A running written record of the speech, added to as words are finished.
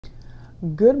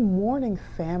Good morning,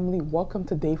 family. Welcome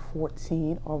to day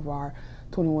 14 of our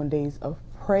 21 days of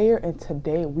prayer. And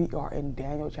today we are in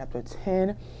Daniel chapter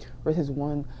 10, verses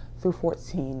 1 through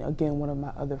 14. Again, one of my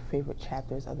other favorite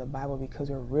chapters of the Bible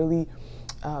because we're really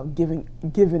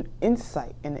giving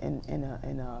insight and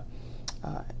a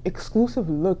exclusive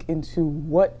look into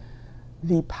what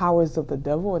the powers of the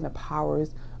devil and the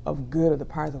powers of good or the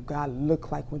powers of God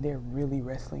look like when they're really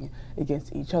wrestling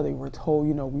against each other. We're told,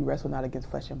 we wrestle not against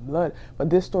flesh and blood,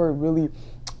 but this story really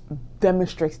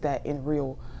demonstrates that in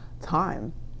real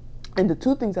time. And the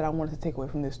two things that I wanted to take away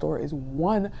from this story is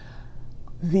one,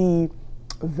 the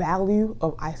value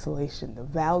of isolation, the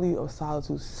value of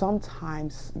solitude.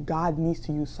 Sometimes God needs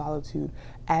to use solitude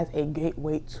as a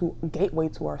gateway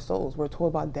to our souls. We're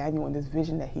told about Daniel and this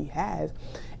vision that he has,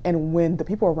 and when the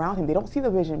people around him, they don't see the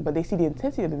vision, but they see the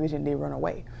intensity of the vision, they run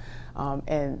away.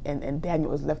 And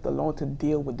Daniel is left alone to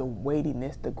deal with the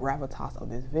weightiness, the gravitas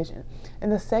of this vision.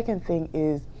 And the second thing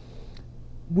is,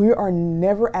 we are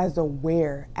never as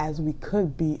aware as we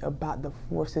could be about the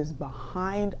forces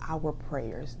behind our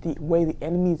prayers, the way the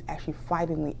enemy is actually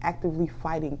actively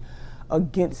fighting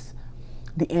against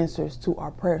the answers to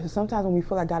our prayers. So sometimes when we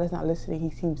feel like God is not listening, he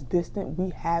seems distant, we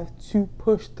have to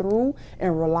push through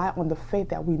and rely on the faith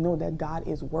that we know that God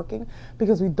is working,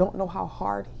 because we don't know how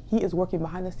hard he is working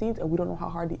behind the scenes, and we don't know how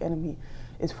hard the enemy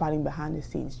is fighting behind the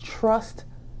scenes. Trust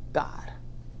God.